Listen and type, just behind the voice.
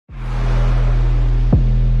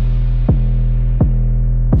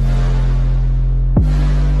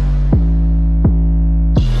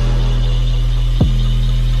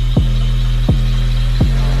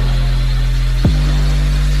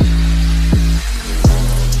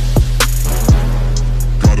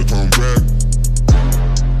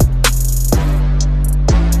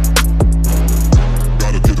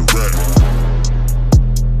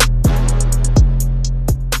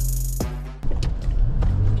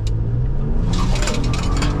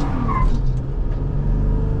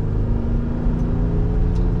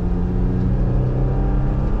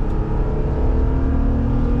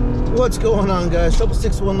What's going on, guys? Trouble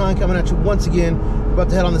 619 coming at you once again. We're about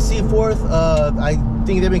to head on the Seaforth. I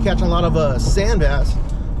think they've been catching a lot of sand bass.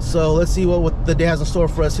 So let's see what the day has in store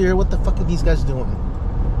for us here. What the fuck are these guys doing?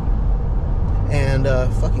 And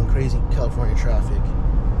fucking crazy California traffic.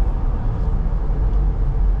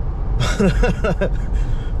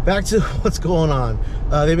 Back to what's going on.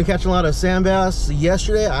 They've been catching a lot of sand bass.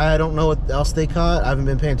 Yesterday, I don't know what else they caught. I haven't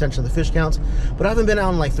been paying attention to the fish counts, but I haven't been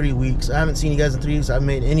out in like 3 weeks. I haven't seen you guys in 3 weeks. I haven't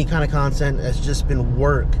made any kind of content. It's just been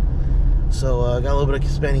work. So I got a little bit of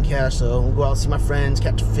spending cash, so we'll go out and see my friends,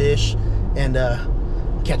 catch fish, and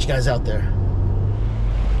catch you guys out there.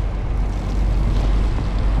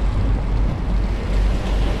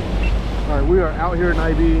 All right, we are out here in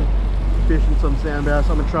IB fishing some sand bass.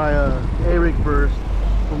 I'm gonna try a A-rig first.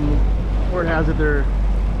 From where it has it, they're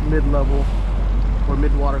mid-level or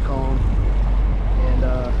mid-water column, and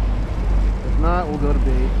if not, we'll go to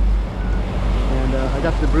bait. And I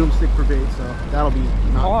got the broomstick for bait, so that'll be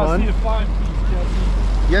not fun. I see a 5-piece,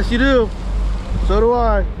 Jesse. Yes, you do. So do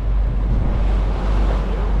I.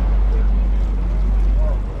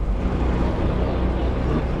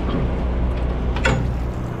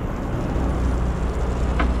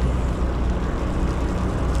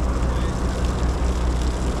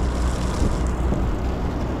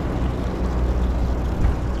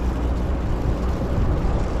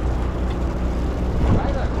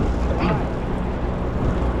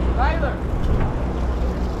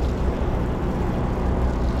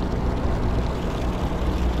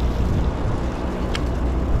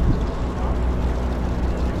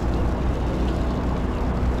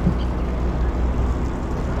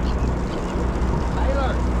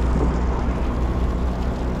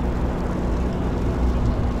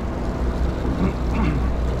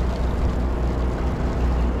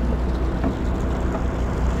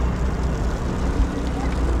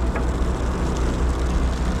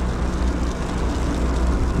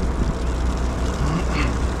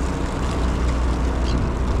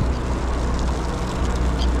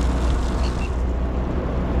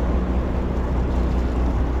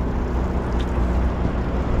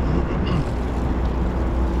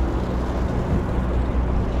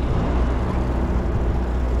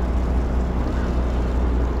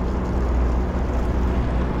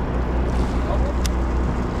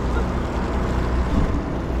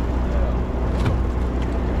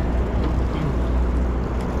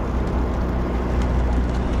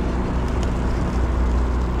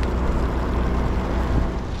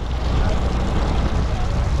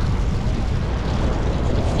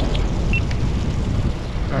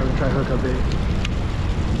 Try hookup bait.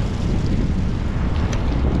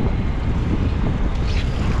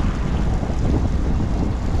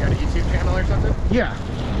 You got a YouTube channel or something? Yeah.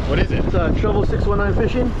 What is it? It's Trouble 619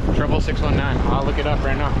 Fishing. Trouble 619. I'll look it up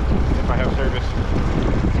right now if I have service.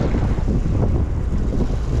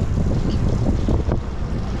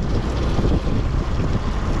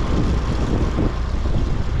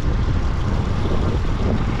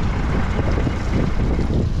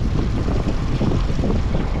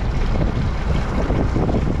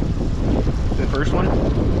 First one?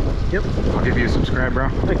 Yep. I'll give you a subscribe, bro.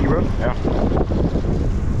 Thank you, bro. Yeah.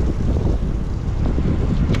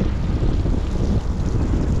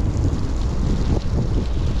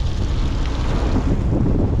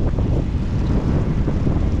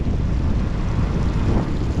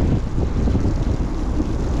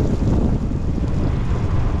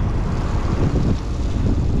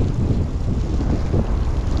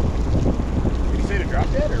 Did you say to drop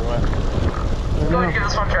dead or what? Go ahead and give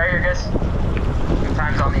this one a try here, guys.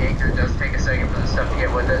 Sometimes on the anchor, it does take a second for the stuff to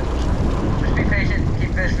get with it. Just be patient,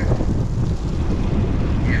 keep fishing.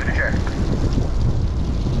 Give it a try.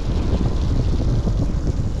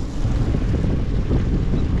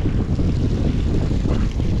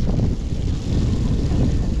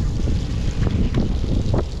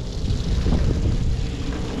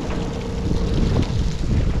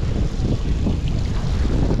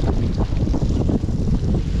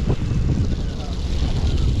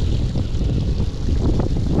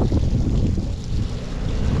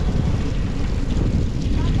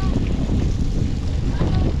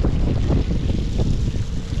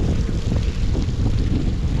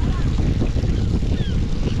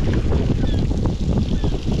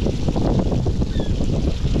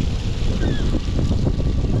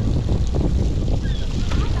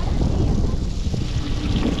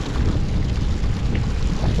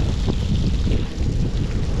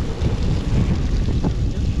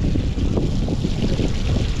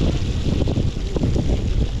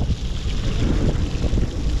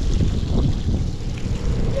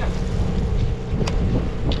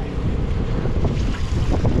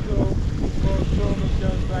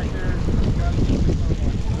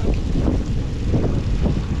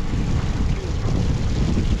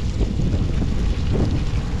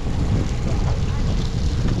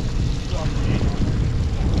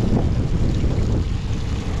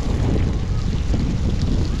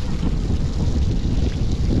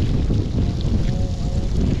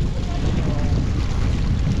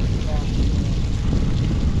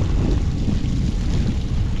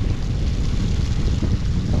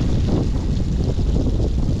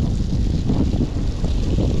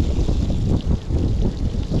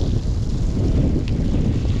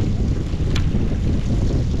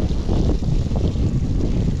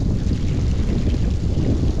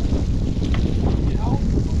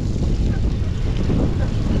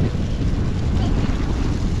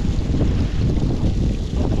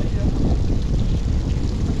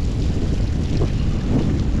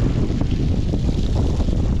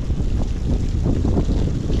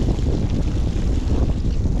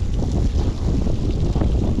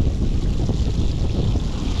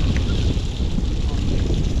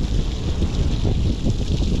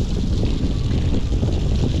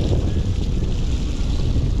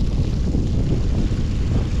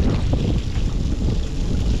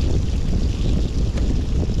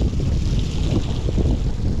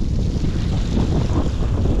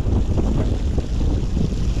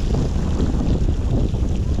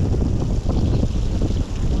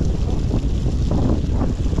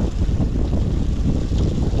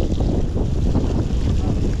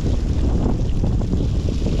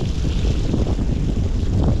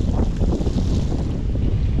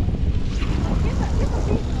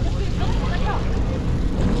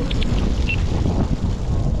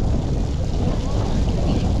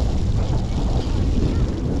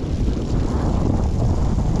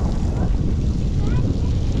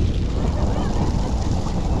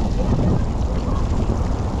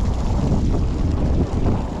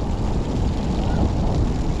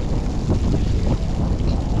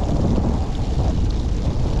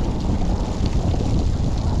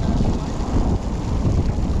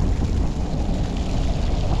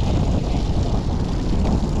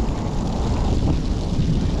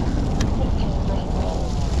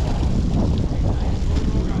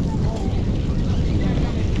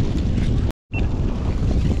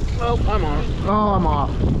 Nope, I'm on. Oh, I'm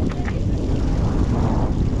off.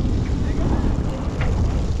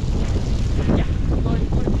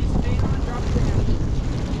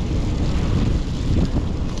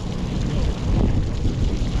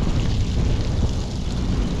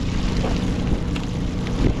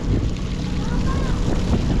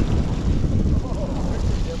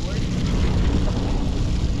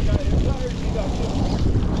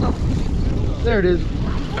 There it is.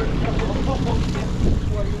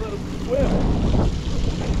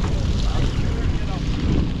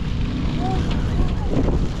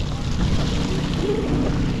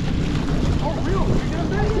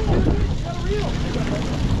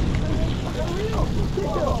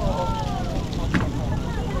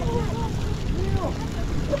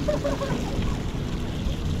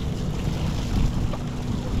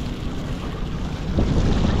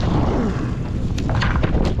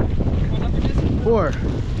 Four.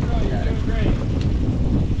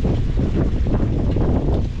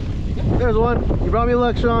 There's one. You brought me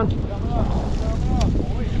luck, Sean.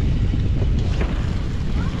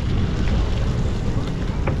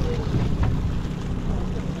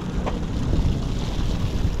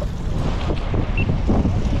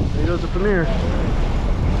 There goes the Premier. Is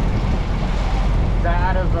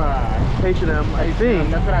that out of H&M, I think.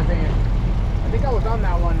 That's what I was thinking. I think I was on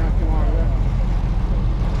that one not too long ago.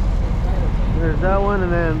 There's that one,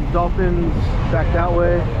 and then Dolphins back that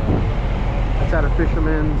way. That's out of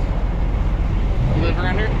Fisherman's. You live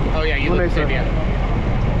around here? Oh yeah, you live Mesa. in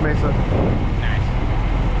Mesa. Nice.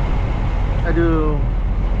 I do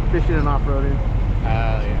fishing and off-roading.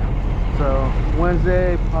 Oh yeah. So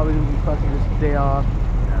Wednesday, probably gonna be fucking this day off.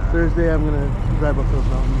 Thursday, I'm gonna drive up those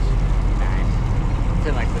mountains. Nice. Is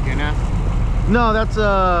it like Laguna? No, that's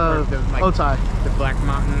Or the, like, Otay. The Black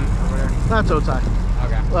Mountain or whatever? That's Otay.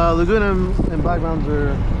 Okay. Laguna and Black Mountains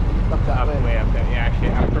are up that way. Way up there. Yeah, actually,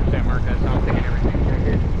 I'm from San Marcos, so I'm thinking everything's right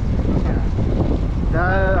here. Yeah.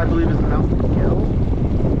 That, I believe, is Mount Miguel.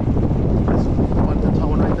 That's the tall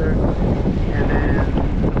one right there. And then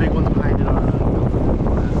the big ones behind it are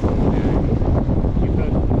You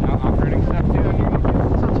post off-roading stuff too on your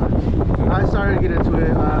YouTube? sometimes. I started to get into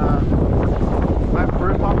it. My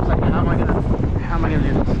first thought was like, how am I gonna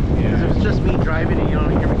do this? Because if it's just me driving and you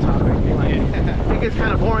don't hear me talk or anything, like, it gets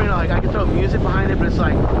kind of boring. Like, I can throw music behind it, but it's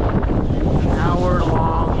like an hour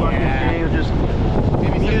long fucking thing of just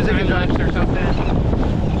Maybe music and time lapse or something.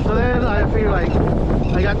 So then I figured, like,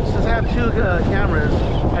 since I have two cameras,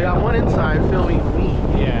 I got one inside filming me,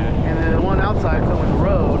 Yeah. and then one outside filming the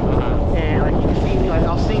road. And like, you can see me, like,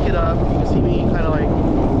 I'll sync it up. You can see me kind of like,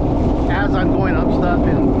 as I'm going up stuff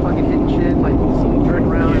and fucking hitting shit, like, you can see me jerk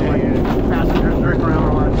around and like passengers jerk around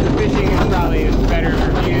a lot. Fishing is probably better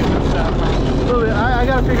for views and stuff. A little bit. I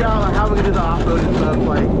gotta figure out like, how we're gonna do the off-roading stuff.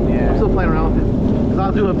 Like, I'm still playing around with it. Cause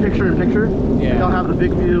I'll do a picture-in-picture. Yeah. Like, I'll have the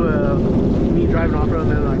big view of me driving off-road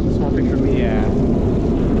and then like a small picture of me. Yeah.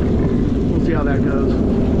 We'll see how that goes.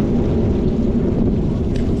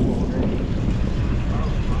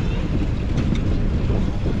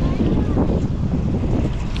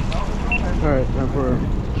 Alright, now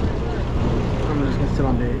I'm just gonna sit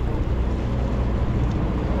on bait.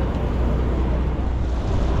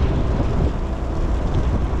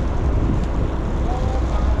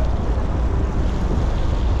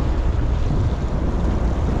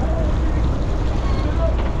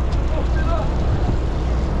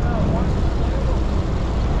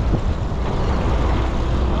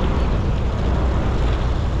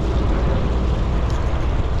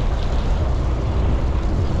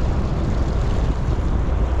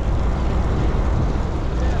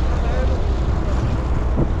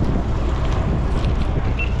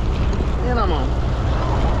 And I'm on.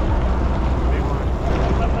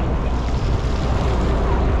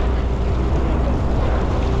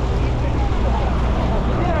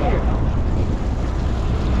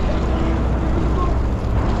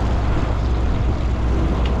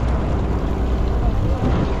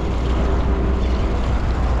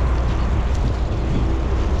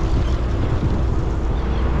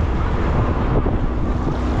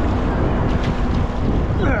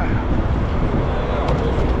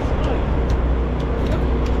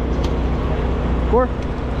 Four.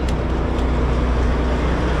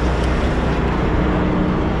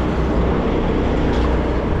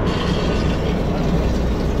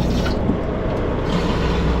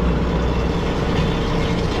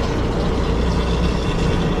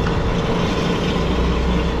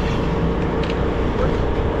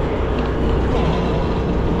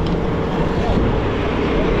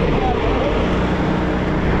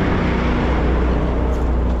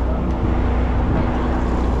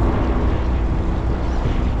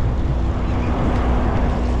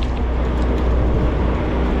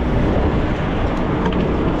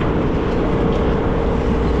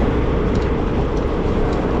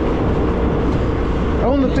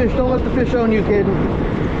 don't let the fish own you, kid.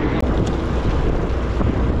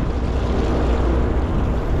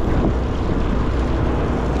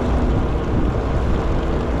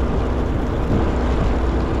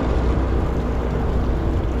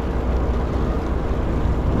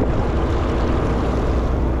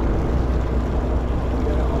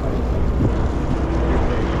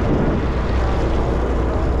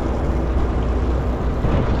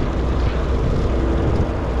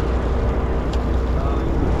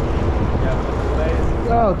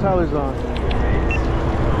 Oh, Tyler's on.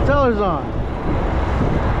 Tyler's on.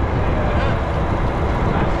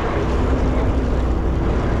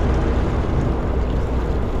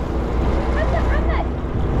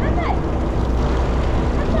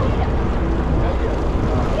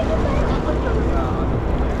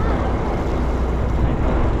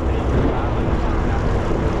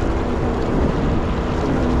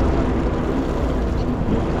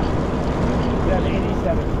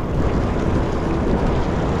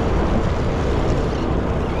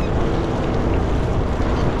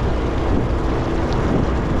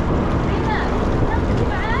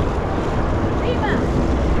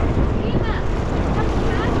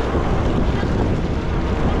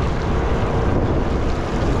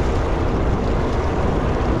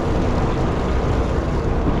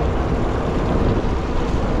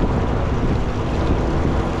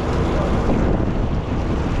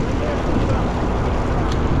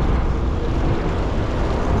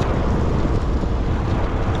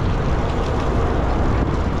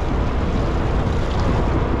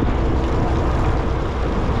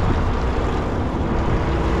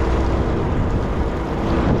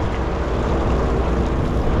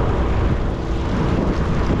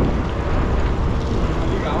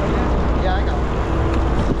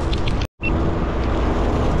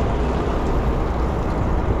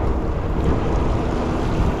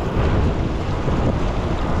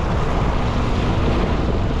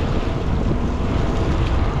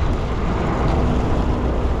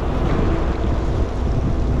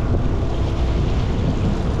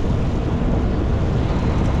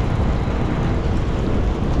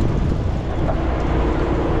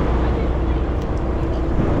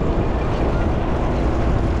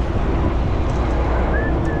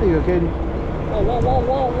 Katie. Whoa, whoa, whoa,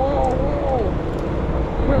 whoa, whoa, whoa.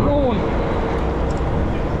 We're going.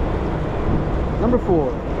 Number 4.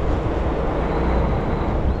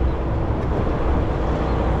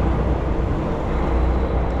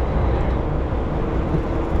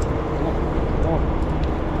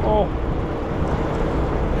 Oh,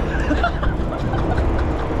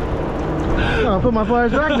 I put my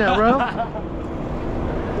flyers back now, bro.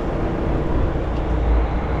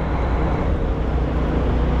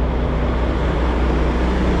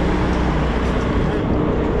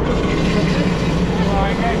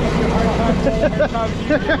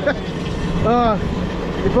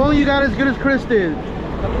 If only you got as good as Chris did.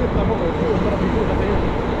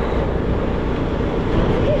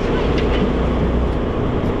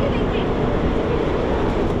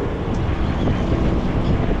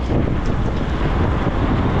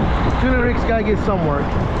 Tuna rigs gotta get some work.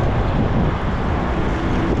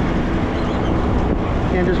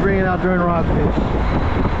 Can't just bring it out during rockfish.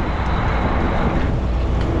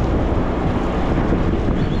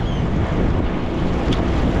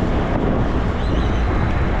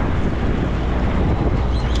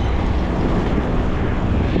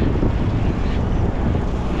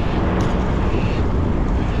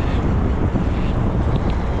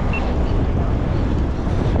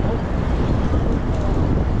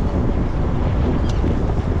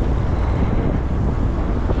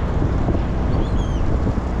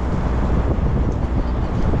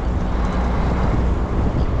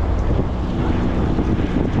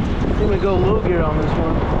 Go low gear on this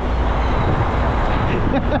one.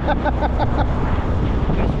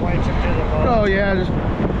 Just winch him to the boat. Oh yeah, just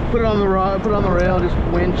put it on the rod, put it on the rail, just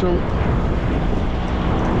winch them.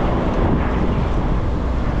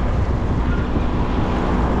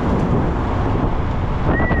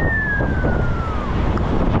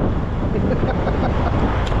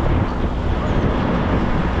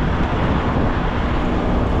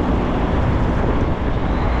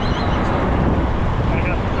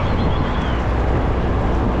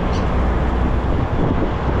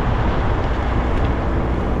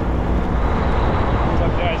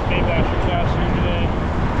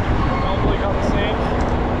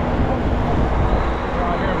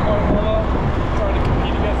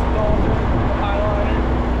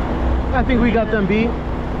 I think we got them beat.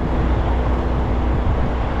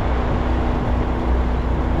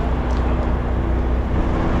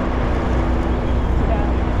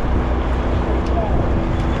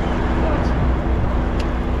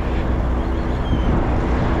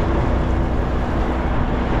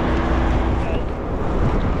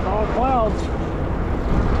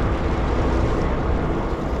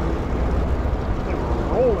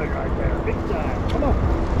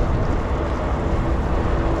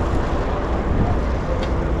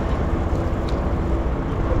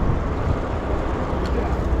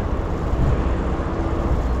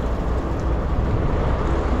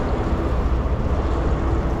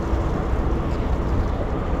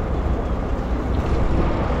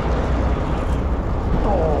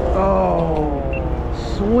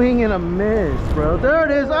 been a mess, bro. There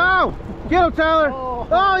it is. Oh! Get him, Tyler!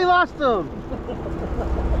 Oh, he lost him!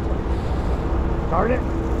 Darn it.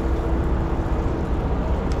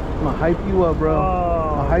 I'm gonna hype you up, bro.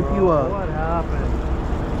 I'll hype you up. What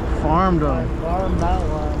happened? Farmed I him. farmed that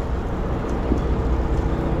one.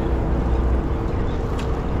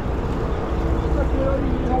 You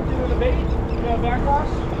have to do the bait? You got a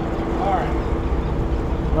backwash? Alright.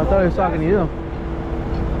 I thought he was talking to you.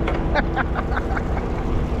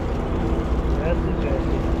 That's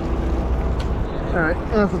interesting. Alright,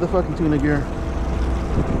 enough with the fucking tuna gear.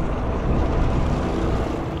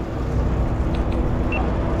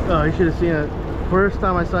 Oh, you should have seen it. First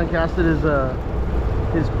time my son casted his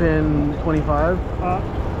pin 25.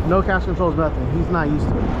 No cast controls, nothing. He's not used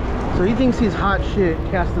to it. So he thinks he's hot shit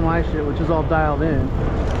casting my shit, which is all dialed in.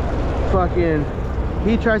 Fucking,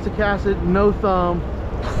 he tries to cast it, no thumb.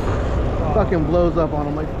 Fucking blows up on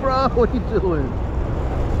him. Like, bro, what are you doing?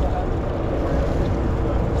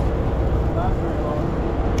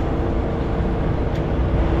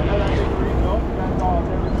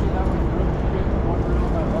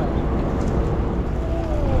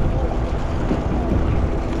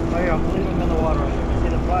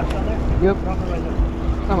 Yep.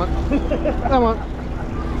 Come on. Come on.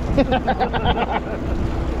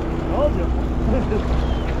 Told you.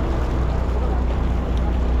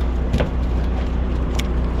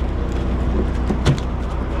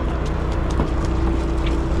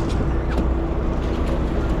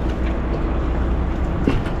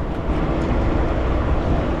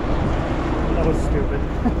 That was stupid.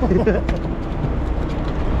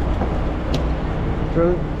 Throw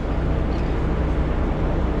it.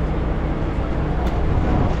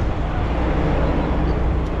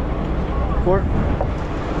 Four.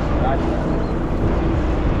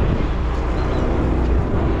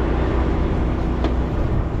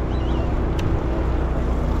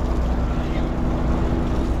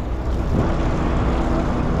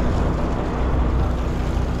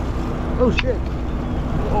 Oh shit.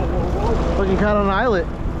 Fucking caught on an eyelet.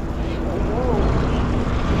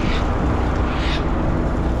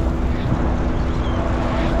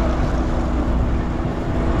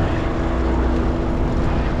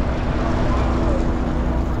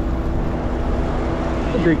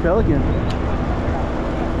 Big pelican.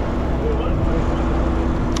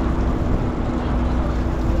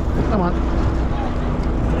 Come on.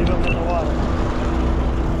 Leave him in the water.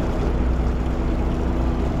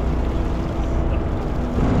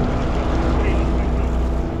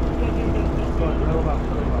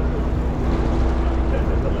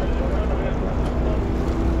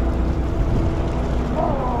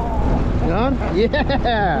 You on?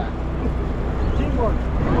 Yeah. Teamwork.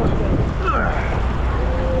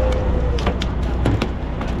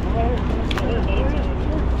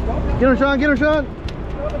 Get him, Sean. Get him, Sean.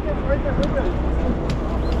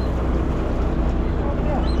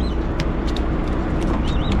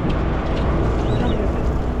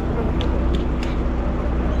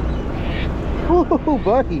 Oh,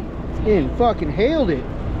 buddy. And fucking hailed it.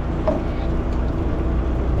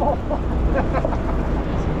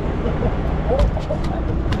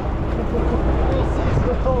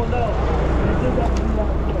 Oh no.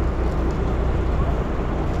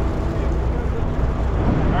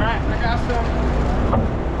 Alright, I got some.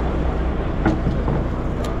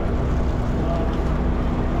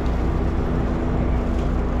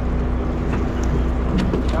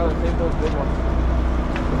 Oh, take those big ones.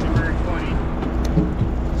 Number 20.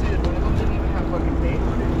 See, one of them didn't even have fucking bait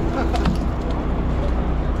on it.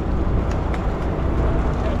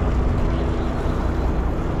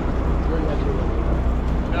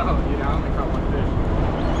 No, I only caught one fish.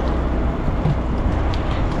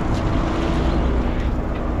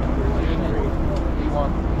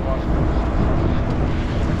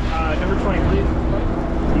 Number 20, please.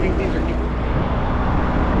 You think these are equal?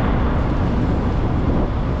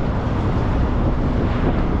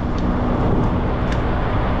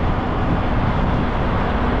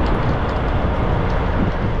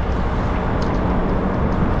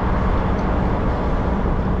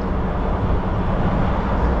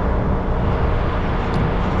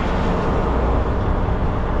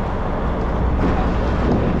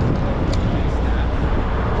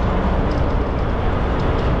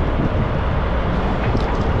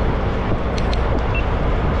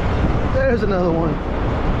 There's another one.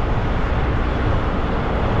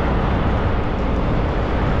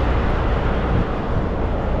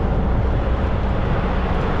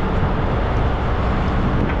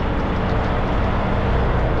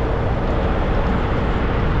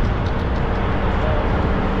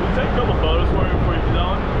 Take a couple photos for me before you put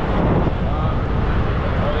on.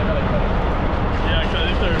 Yeah, because I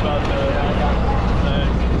think they're about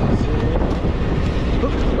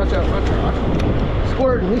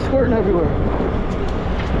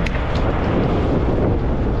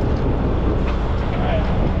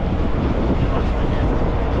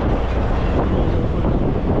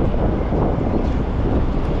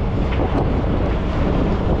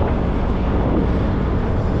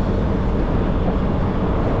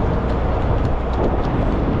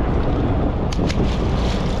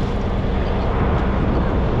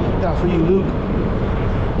for you, Luke.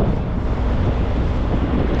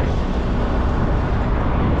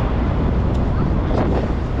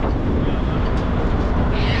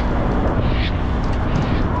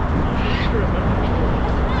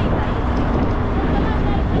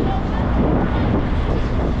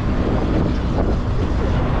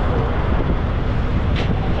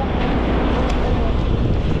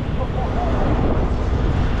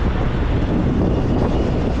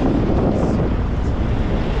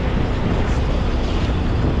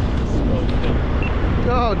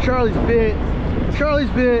 Oh, Charlie's bit. Charlie's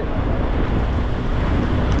bit.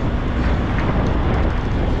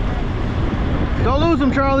 Don't lose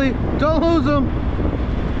him, Charlie. Don't lose him.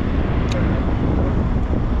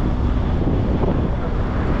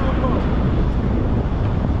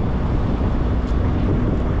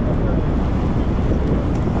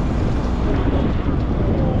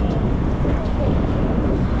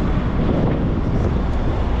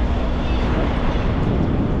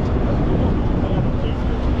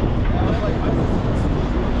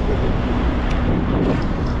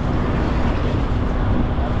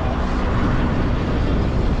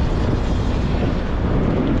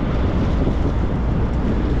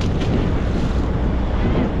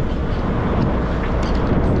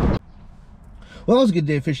 Well, that was a good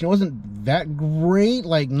day of fishing. It wasn't that great,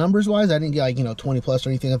 like, numbers-wise. I didn't get, like, you know, 20 plus or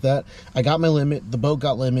anything like that. I got my limit. The boat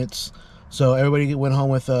got limits. So everybody went home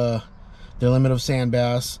with their limit of sand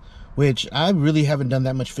bass, which I really haven't done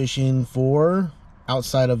that much fishing for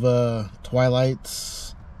outside of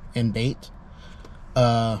twilights and bait.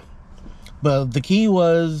 But the key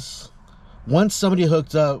was, once somebody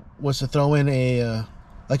hooked up, was to throw in a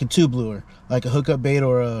like a tube lure, like a hookup bait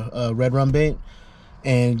or a red rum bait.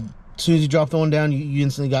 And as soon as you drop the one down, you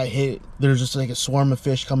instantly got hit. There's just like a swarm of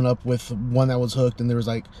fish coming up with one that was hooked, and there was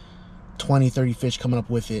like 20, 30 fish coming up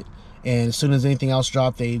with it. And as soon as anything else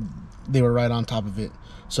dropped, they were right on top of it.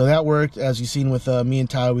 So that worked. As you've seen with me and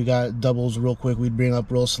Tyler, we got doubles real quick. We'd bring up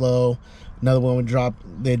real slow. Another one would drop.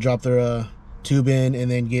 They'd drop their tube in and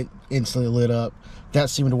then get instantly lit up. That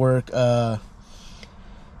seemed to work.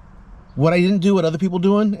 What I didn't do, what other people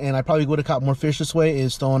doing, and I probably would have caught more fish this way,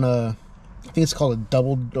 is throwing a, I think it's called a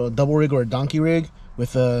double rig or a donkey rig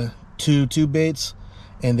with two tube baits,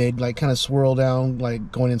 and they'd like kind of swirl down,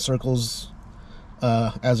 like going in circles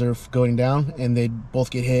as they're going down, and they'd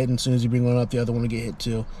both get hit, and as soon as you bring one up, the other one would get hit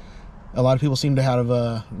too. A lot of people seem to have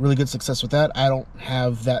really good success with that. I don't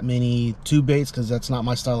have that many tube baits because that's not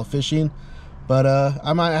my style of fishing, but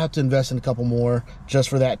I might have to invest in a couple more just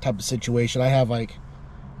for that type of situation. I have like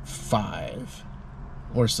 5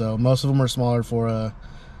 or so. Most of them are smaller for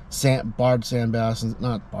barred sand bass,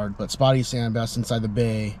 not barred, but spotty sand bass inside the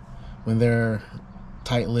bay when they're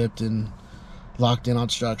tight-lipped and locked in on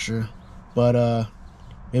structure. But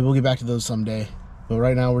maybe we'll get back to those someday. But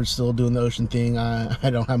right now we're still doing the ocean thing. I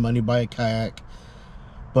don't have money to buy a kayak,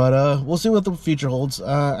 but we'll see what the future holds.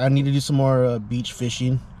 I need to do some more beach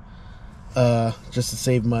fishing just to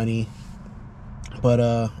save money. But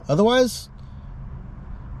otherwise,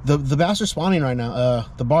 the bass are spawning right now.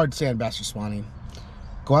 The barred sand bass are spawning.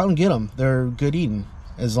 Go out and get them. They're good eating,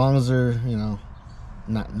 as long as they're, you know,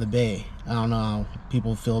 not in the bay. I don't know how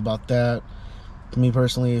people feel about that. To me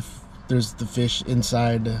personally, if there's the fish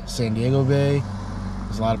inside San Diego Bay,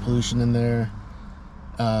 there's a lot of pollution in there.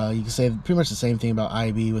 You can say pretty much the same thing about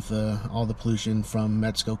IB with all the pollution from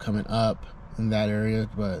Mexico coming up in that area,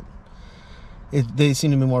 but they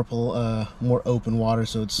seem to be more open water,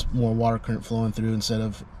 so it's more water current flowing through instead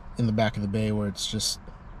of in the back of the bay where it's just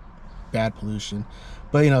bad pollution.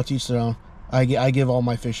 But, you know, to each their own. I give all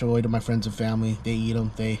my fish away to my friends and family. They eat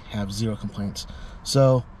them. They have 0 complaints.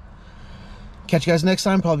 So, catch you guys next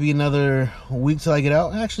time. Probably another week till I get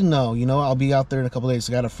out. Actually, no. You know, I'll be out there in a couple days.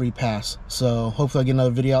 I got a free pass. So, hopefully I'll get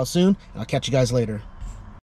another video out soon. And I'll catch you guys later.